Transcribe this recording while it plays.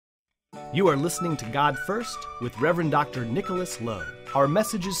You are listening to God First with Reverend Dr. Nicholas Lowe. Our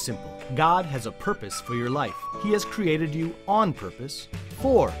message is simple. God has a purpose for your life. He has created you on purpose,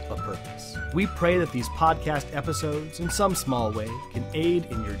 for a purpose. We pray that these podcast episodes, in some small way, can aid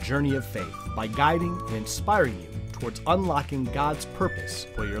in your journey of faith by guiding and inspiring you towards unlocking God's purpose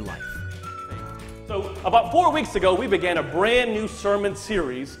for your life. So about 4 weeks ago, we began a brand new sermon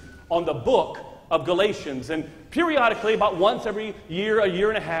series on the book of Galatians. And periodically, about once every year, a year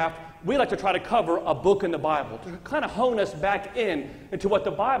and a half, we like to try to cover a book in the Bible to kind of hone us back into what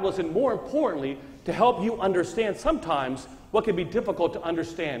the Bible is, and more importantly, to help you understand sometimes what can be difficult to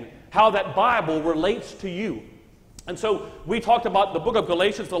understand, how that Bible relates to you. And so we talked about the book of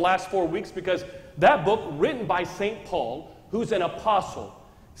Galatians for the last 4 weeks because that book, written by St. Paul, who's an apostle.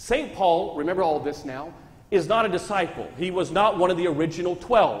 St. Paul, remember all this now, is not a disciple. He was not one of the original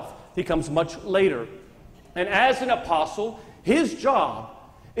 12. He comes much later. And as an apostle, his job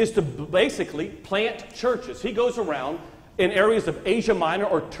is to basically plant churches. He goes around in areas of Asia Minor,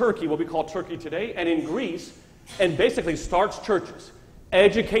 or Turkey, what we call Turkey today, and in Greece, and basically starts churches,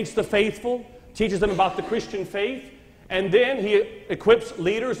 educates the faithful, teaches them about the Christian faith, and then he equips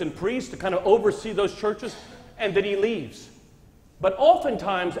leaders and priests to kind of oversee those churches, and then he leaves. But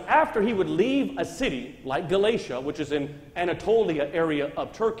oftentimes, after he would leave a city like Galatia, which is in Anatolia area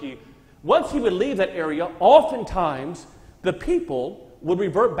of Turkey, once he would leave that area, oftentimes the people would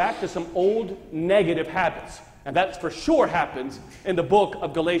revert back to some old negative habits. And that for sure happens in the book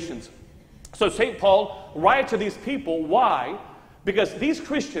of Galatians. So St. Paul writes to these people. Why? Because these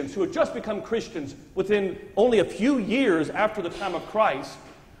Christians who had just become Christians within only a few years after the time of Christ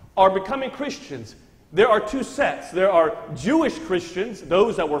are becoming Christians. There are two sets. There are Jewish Christians,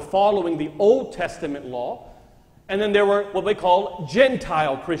 those that were following the Old Testament law, and then there were what they call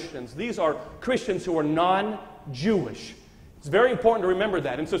Gentile Christians. These are Christians who are non-Jewish. It's very important to remember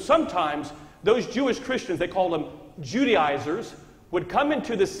that. And so sometimes those Jewish Christians, they call them Judaizers, would come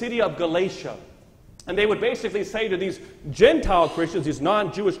into the city of Galatia, and they would basically say to these Gentile Christians, these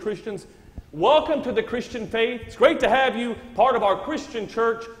non-Jewish Christians, welcome to the Christian faith. It's great to have you part of our Christian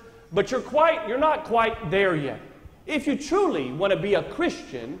church, but you're not quite there yet. If you truly want to be a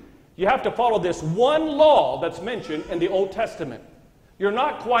Christian, you have to follow this one law that's mentioned in the Old Testament. You're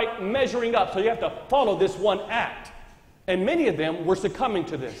not quite measuring up, so you have to follow this one act. And many of them were succumbing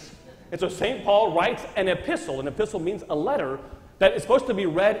to this. And so St. Paul writes an epistle. An epistle means a letter that is supposed to be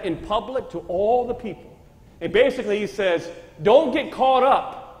read in public to all the people. And basically he says, don't get caught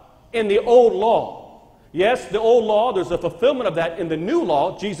up in the old law. Yes, the old law, there's a fulfillment of that in the new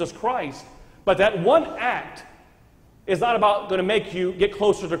law, Jesus Christ. But that one act is not about going to make you get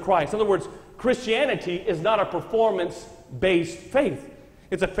closer to Christ. In other words, Christianity is not a performance-based faith.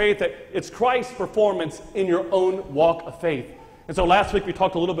 It's a faith that it's Christ's performance in your own walk of faith. And so last week we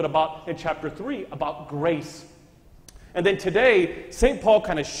talked a little bit about, in chapter 3, about grace. And then today, St. Paul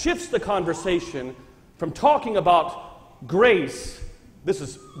kind of shifts the conversation from talking about grace. This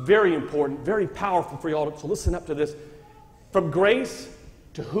is very important, very powerful for you all, so listen up to this. From grace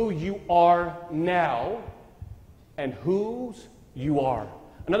to who you are now and whose you are.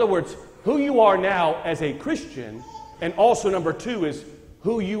 In other words, who you are now as a Christian, and also number two is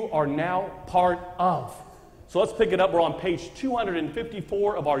who you are now part of. So let's pick it up. We're on page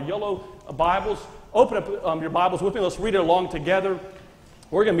 254 of our yellow Bibles. Open up your Bibles with me. Let's read it along together.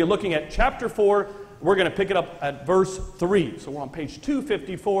 We're going to be looking at chapter 4. We're going to pick it up at verse 3. So we're on page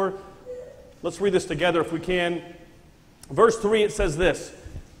 254. Let's read this together if we can. Verse 3, it says this.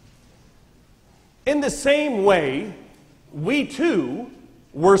 In the same way, we too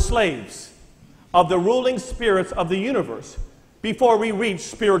were slaves of the ruling spirits of the universe before we reached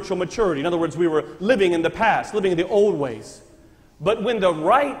spiritual maturity. In other words, we were living in the past, living in the old ways. But when the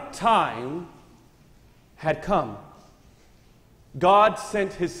right time had come, God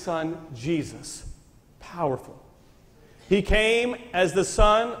sent his son, Jesus. Powerful. He came as the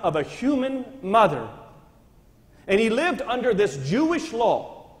son of a human mother. And he lived under this Jewish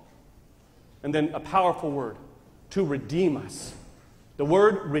law. And then a powerful word, to redeem us. The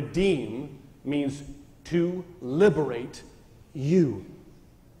word redeem means to liberate you,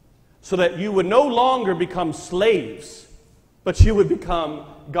 so that you would no longer become slaves, but you would become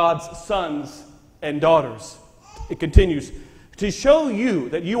God's sons and daughters. It continues, to show you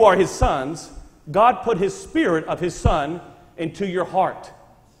that you are his sons, God put his spirit of his son into your heart.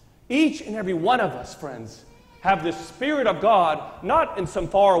 Each and every one of us, friends, have the spirit of God, not in some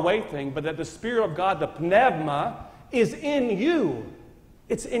faraway thing, but that the spirit of God, the pneuma, is in you.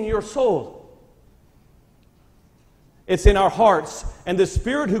 It's in your soul. It's in our hearts. And the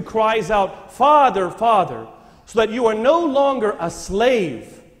Spirit who cries out, Father, Father, so that you are no longer a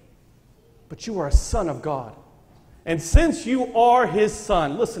slave, but you are a son of God. And since you are his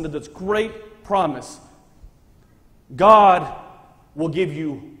son, listen to this great promise. God will give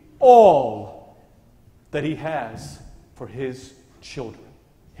you all that he has for his children,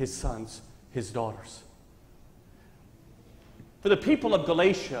 his sons, his daughters. For the people of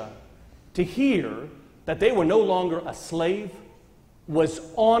Galatia to hear that they were no longer a slave was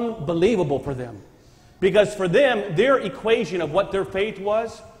unbelievable for them. Because for them, their equation of what their faith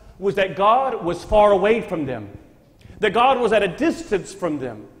was that God was far away from them. That God was at a distance from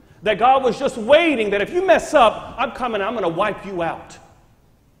them. That God was just waiting, that if you mess up, I'm coming, I'm going to wipe you out.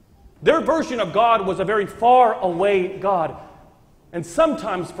 Their version of God was a very far away God. And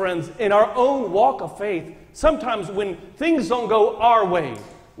sometimes, friends, in our own walk of faith, sometimes when things don't go our way,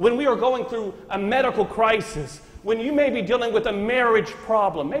 when we are going through a medical crisis, when you may be dealing with a marriage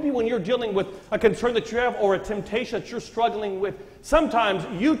problem, maybe when you're dealing with a concern that you have or a temptation that you're struggling with, sometimes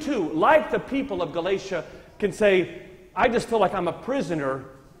you too, like the people of Galatia, can say, I just feel like I'm a prisoner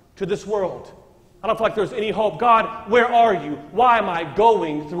to this world. I don't feel like there's any hope. God, where are you? Why am I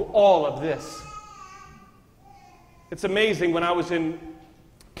going through all of this? It's amazing, when I was in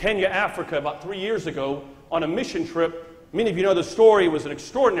Kenya, Africa, about 3 years ago on a mission trip, many of you know the story. It was an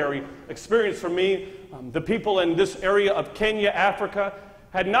extraordinary experience for me. The people in this area of Kenya, Africa,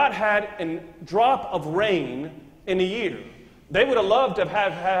 had not had a drop of rain in a year. They would have loved to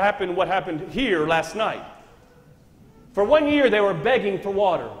have happened what happened here last night. For 1 year, they were begging for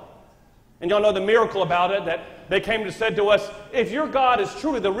water. And y'all know the miracle about it, that they came and said to us, if your God is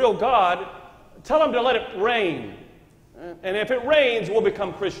truly the real God, tell him to let it rain. And if it rains, we'll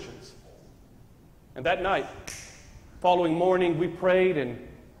become Christians. And that night, following morning, we prayed, and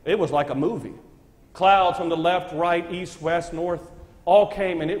it was like a movie. Clouds from the left, right, east, west, north, all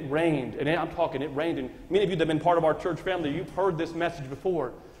came, and it rained. And I'm talking, it rained. And many of you that have been part of our church family, you've heard this message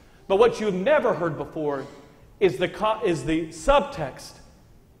before. But what you've never heard before is the subtext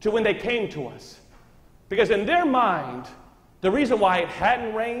to when they came to us. Because in their mind, the reason why it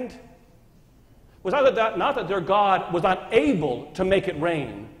hadn't rained was not that their God was not able to make it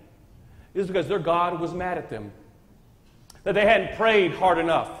rain. It was because their God was mad at them. That they hadn't prayed hard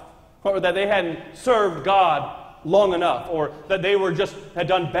enough, or that they hadn't served God long enough, or that they were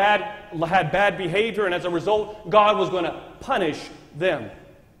had bad behavior, and as a result, God was going to punish them.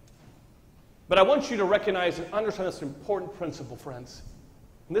 But I want you to recognize and understand this important principle, friends.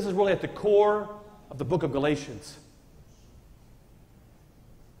 And this is really at the core of the book of Galatians.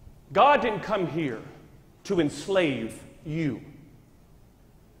 God didn't come here to enslave you.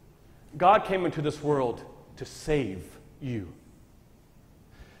 God came into this world to save you.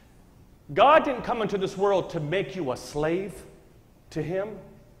 God didn't come into this world to make you a slave to him.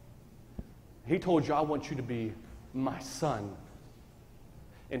 He told you, I want you to be my son.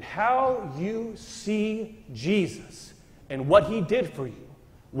 And how you see Jesus and what he did for you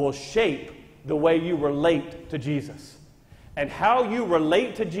will shape the way you relate to Jesus. And how you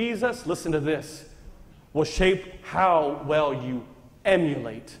relate to Jesus, listen to this, will shape how well you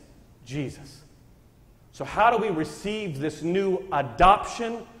emulate Jesus. So how do we receive this new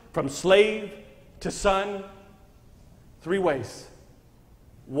adoption from slave to son? 3 ways.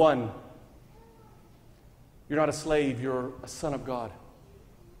 1, you're not a slave, you're a son of God.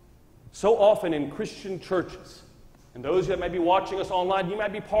 So often in Christian churches, and those that may be watching us online, you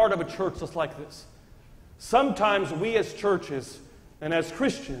might be part of a church just like this. Sometimes we as churches and as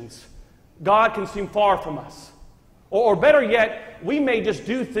Christians, God can seem far from us. Or better yet, we may just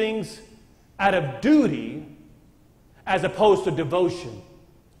do things out of duty as opposed to devotion.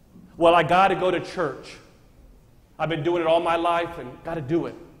 Well, I got to go to church. I've been doing it all my life and got to do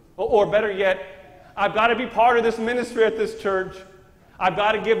it. Or better yet, I've got to be part of this ministry at this church. I've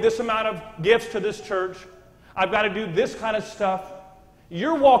got to give this amount of gifts to this church. I've got to do this kind of stuff.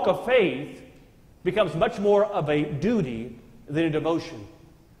 Your walk of faith becomes much more of a duty than a devotion.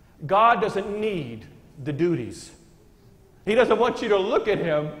 God doesn't need the duties. He doesn't want you to look at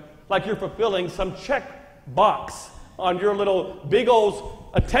him like you're fulfilling some check box on your little big old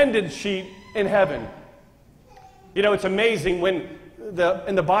attendance sheet in heaven. You know, it's amazing when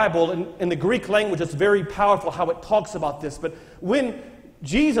in the Bible, in the Greek language, it's very powerful how it talks about this. But when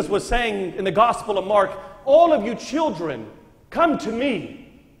Jesus was saying in the Gospel of Mark, all of you children, come to me.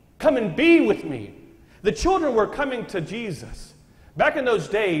 Come and be with me. The children were coming to Jesus. Back in those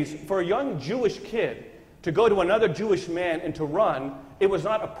days, for a young Jewish kid to go to another Jewish man and to run, it was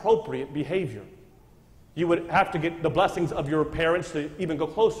not appropriate behavior. You would have to get the blessings of your parents to even go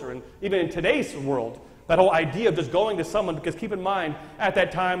closer. And even in today's world, that whole idea of just going to someone, because keep in mind, at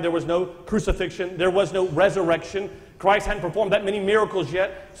that time there was no crucifixion, there was no resurrection. Christ hadn't performed that many miracles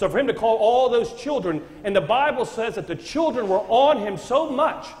yet. So for him to call all those children, and the Bible says that the children were on him so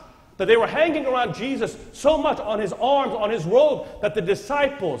much, that they were hanging around Jesus so much on his arms, on his robe, that the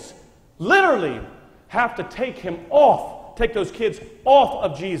disciples literally have to take those kids off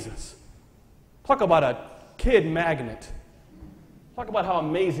of Jesus. Talk about a kid magnet. Talk about how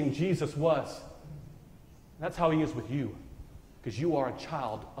amazing Jesus was. That's how he is with you, because you are a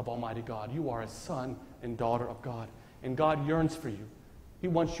child of Almighty God. You are a son and daughter of God, and God yearns for you. He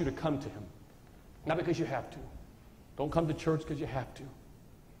wants you to come to him, not because you have to. Don't come to church because you have to.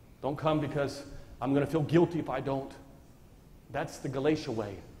 Don't come because I'm going to feel guilty if I don't. That's the Galatia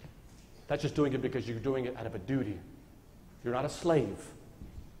way. That's just doing it because you're doing it out of a duty. You're not a slave.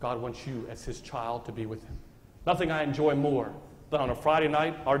 God wants you as his child to be with him. Nothing I enjoy more than on a Friday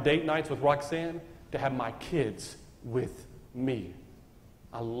night, our date nights with Roxanne, to have my kids with me.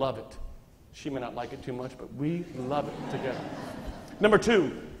 I love it. She may not like it too much, but we love it together. Number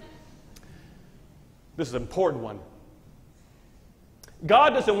 2. This is an important one. God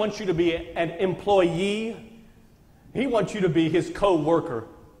doesn't want you to be an employee. He wants you to be his co-worker.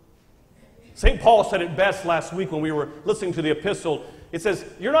 St. Paul said it best last week when we were listening to the epistle. It says,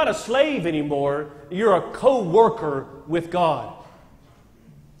 you're not a slave anymore. You're a co-worker with God.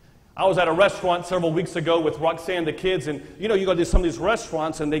 I was at a restaurant several weeks ago with Roxanne, the kids, and you go to some of these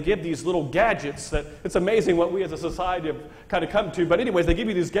restaurants and they give these little gadgets that it's amazing what we as a society have kind of come to. But anyways, they give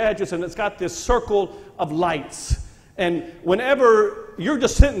you these gadgets and it's got this circle of lights. And whenever you're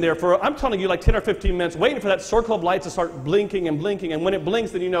just sitting there for, I'm telling you, like 10 or 15 minutes, waiting for that circle of lights to start blinking and blinking. And when it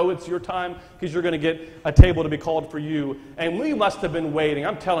blinks, then you know it's your time because you're going to get a table to be called for you. And we must have been waiting,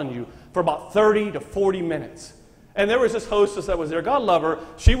 I'm telling you, for about 30 to 40 minutes. And there was this hostess that was there. God love her.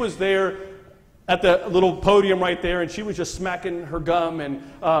 She was there at the little podium right there, and she was just smacking her gum and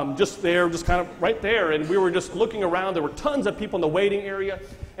just there, just kind of right there. And we were just looking around. There were tons of people in the waiting area.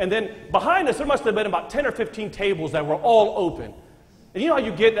 And then behind us, there must have been about 10 or 15 tables that were all open. And you know how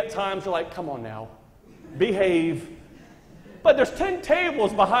you get at times, you're like, come on now, behave. But there's 10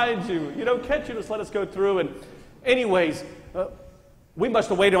 tables behind you. Can't you just let us go through? And anyways, we must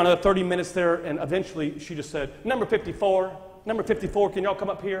have waited another 30 minutes there, and eventually she just said, number 54, can y'all come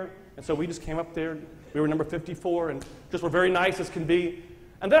up here? And so we just came up there. We were number 54 and just were very nice as can be.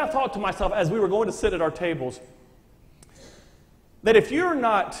 And then I thought to myself, as we were going to sit at our tables, that if you're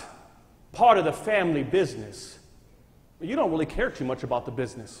not part of the family business, you don't really care too much about the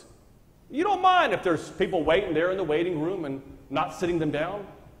business. You don't mind if there's people waiting there in the waiting room and not sitting them down.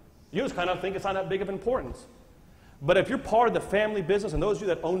 You just kind of think it's not that big of importance. But if you're part of the family business, and those of you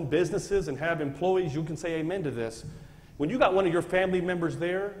that own businesses and have employees, you can say amen to this. When you got one of your family members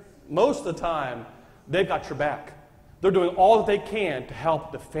there, most of the time, they've got your back. They're doing all that they can to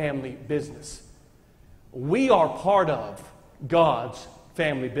help the family business. We are part of God's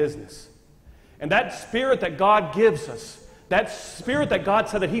family business. And that spirit that God gives us, that spirit that God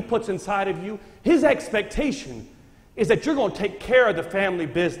said that he puts inside of you, his expectation is that you're going to take care of the family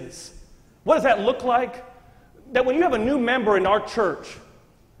business. What does that look like? That when you have a new member in our church,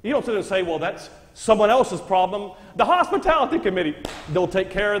 you don't sit and say, well, that's someone else's problem. The hospitality committee, they'll take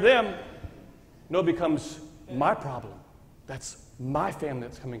care of them. No, it becomes my problem. That's my family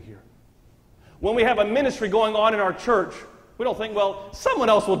that's coming here. When we have a ministry going on in our church, we don't think, well, someone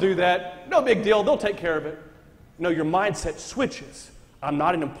else will do that. No big deal. They'll take care of it. No, your mindset switches. I'm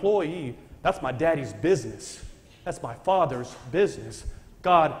not an employee. That's my daddy's business. That's my father's business.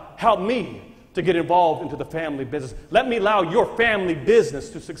 God, help me to get involved into the family business. Let me allow your family business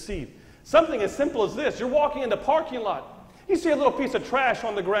to succeed. Something as simple as this. You're walking in the parking lot. You see a little piece of trash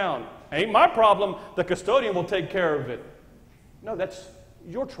on the ground. Ain't my problem. The custodian will take care of it. No, that's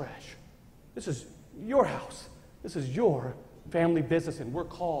your trash. This is your house. This is your family business, and we're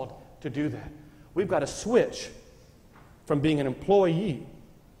called to do that. We've got to switch from being an employee,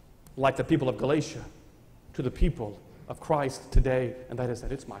 like the people of Galatia, to the people of Christ today, and that is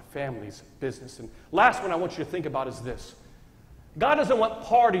that it's my family's business. And last one I want you to think about is this. God doesn't want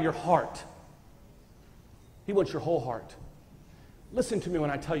part of your heart. He wants your whole heart. Listen to me when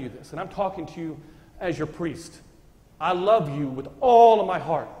I tell you this, and I'm talking to you as your priest. I love you with all of my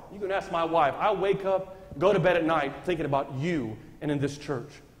heart. You can ask my wife. I wake up, go to bed at night thinking about you and in this church.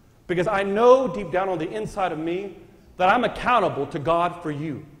 Because I know deep down on the inside of me that I'm accountable to God for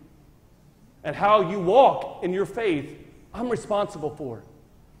you. And how you walk in your faith, I'm responsible for it.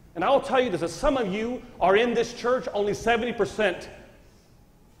 And I will tell you this, that some of you are in this church only 70%.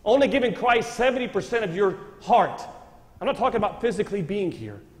 Only giving Christ 70% of your heart. I'm not talking about physically being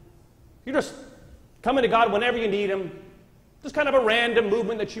here. You're just coming to God whenever you need him. Just kind of a random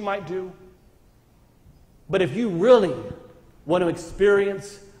movement that you might do. But if you really want to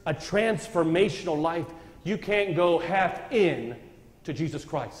experience a transformational life, you can't go half in to Jesus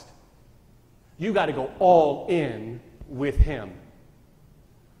Christ. You got to go all in with Him.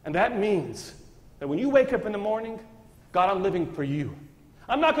 And that means that when you wake up in the morning, God, I'm living for you.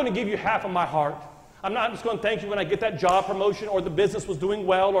 I'm not going to give you half of my heart. I'm not just going to thank you when I get that job promotion, or the business was doing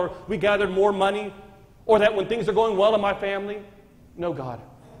well, or we gathered more money, or that when things are going well in my family. No, God,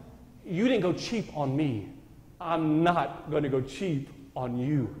 you didn't go cheap on me. I'm not going to go cheap on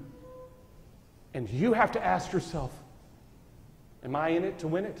you. And you have to ask yourself, am I in it to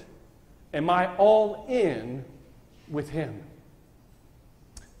win it? Am I all in with Him?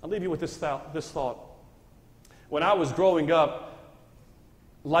 I'll leave you with this thought. When I was growing up,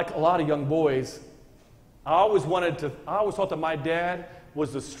 like a lot of young boys, I always thought that my dad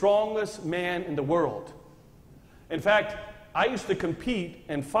was the strongest man in the world. In fact, I used to compete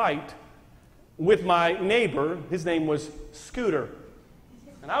and fight with my neighbor. His name was Scooter.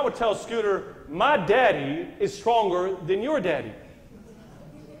 And I would tell Scooter, my daddy is stronger than your daddy.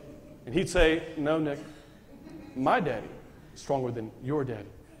 And he'd say, no, Nick, my daddy is stronger than your daddy.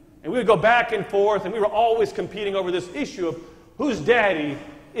 And we would go back and forth, and we were always competing over this issue of whose daddy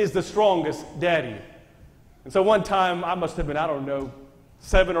is the strongest daddy. And so one time, I must have been,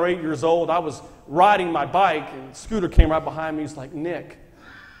 7 or 8 years old. I was riding my bike, and Scooter came right behind me. He's like, Nick,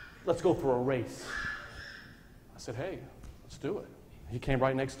 let's go for a race. I said, hey, let's do it. He came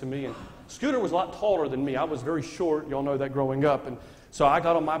right next to me, and Scooter was a lot taller than me. I was very short. Y'all know that growing up. And so I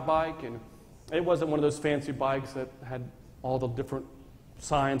got on my bike, and it wasn't one of those fancy bikes that had all the different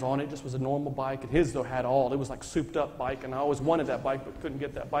signs on it. It just was a normal bike, and his, though, had all. It was like souped up bike, and I always wanted that bike but couldn't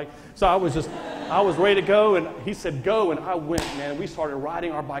get that bike. So I was ready to go, and he said go, and I went, man. We started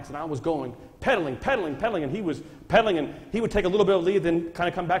riding our bikes, and I was going, pedaling, and he was pedaling, and he would take a little bit of lead, then kind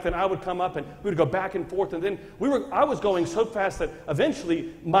of come back, then I would come up, and we would go back and forth, and then I was going so fast that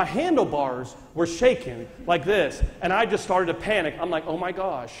eventually my handlebars were shaking like this, and I just started to panic. I'm like, oh my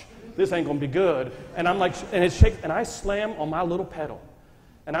gosh, this ain't gonna be good. And I'm like, and it shakes, and I slam on my little pedal.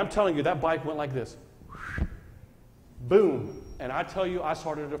 And I'm telling you, that bike went like this. Boom. And I tell you, I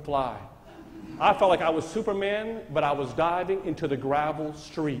started to fly. I felt like I was Superman, but I was diving into the gravel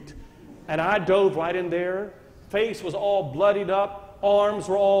street. And I dove right in there. Face was all bloodied up. Arms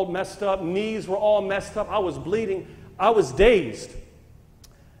were all messed up. Knees were all messed up. I was bleeding. I was dazed.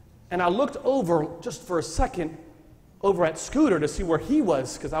 And I looked over just for a second over at Scooter to see where he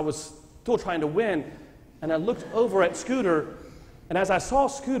was, because I was still trying to win. And I looked over at Scooter, and as I saw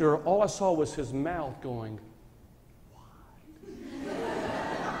Scooter, all I saw was his mouth going wide.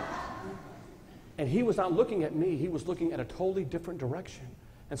 And he was not looking at me. He was looking at a totally different direction.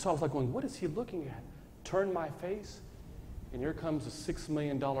 And so I was like going, what is he looking at? Turned my face, and here comes a $6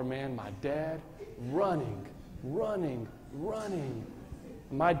 million man, my dad, running.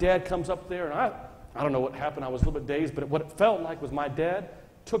 My dad comes up there, and I don't know what happened. I was a little bit dazed, but what it felt like was my dad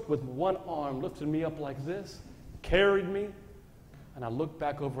took with one arm, lifted me up like this, carried me, and I looked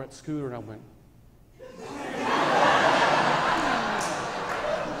back over at Scooter, and I went,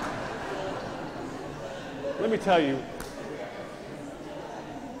 let me tell you,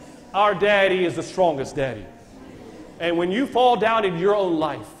 our daddy is the strongest daddy. And when you fall down in your own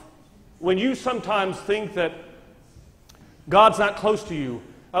life, when you sometimes think that God's not close to you,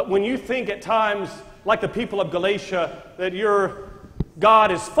 when you think at times, like the people of Galatia, that your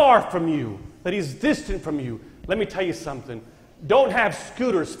God is far from you, that He's distant from you, let me tell you something. Don't have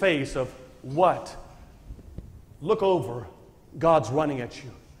Scooter's face of what? Look over. God's running at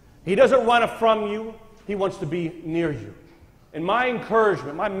you. He doesn't run from you. He wants to be near you. And my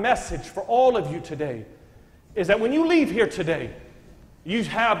encouragement, my message for all of you today is that when you leave here today, you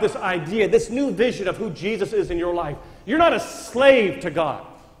have this idea, this new vision of who Jesus is in your life. You're not a slave to God.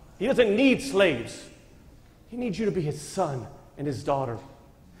 He doesn't need slaves. He needs you to be His son and His daughter.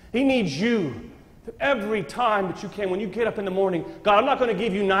 He needs you every time that you can, when you get up in the morning, God, I'm not going to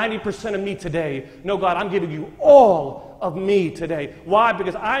give you 90% of me today. No, God, I'm giving you all of me today. Why?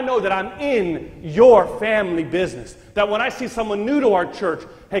 Because I know that I'm in your family business. That when I see someone new to our church,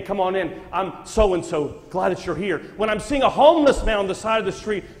 hey, come on in. I'm so-and-so. Glad that you're here. When I'm seeing a homeless man on the side of the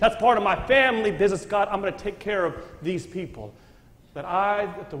street, that's part of my family business. God, I'm going to take care of these people.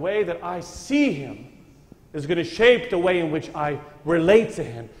 That the way that I see Him is going to shape the way in which I relate to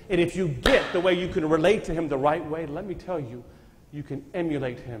Him. And if you get the way you can relate to Him the right way, let me tell you, you can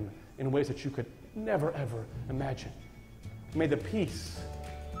emulate Him in ways that you could never, ever imagine. May the peace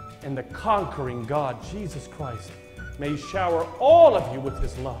and the conquering God, Jesus Christ, may He shower all of you with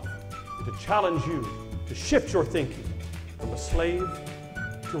His love and to challenge you to shift your thinking from a slave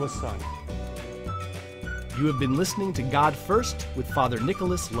to a son. You have been listening to God First with Father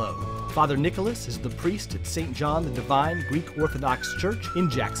Nicholas Lowe. Father Nicholas is the priest at St. John the Divine Greek Orthodox Church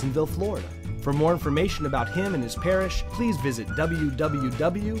in Jacksonville, Florida. For more information about him and his parish, please visit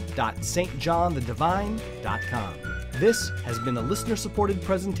www.stjohnthedivine.com. This has been a listener-supported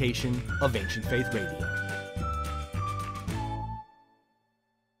presentation of Ancient Faith Radio.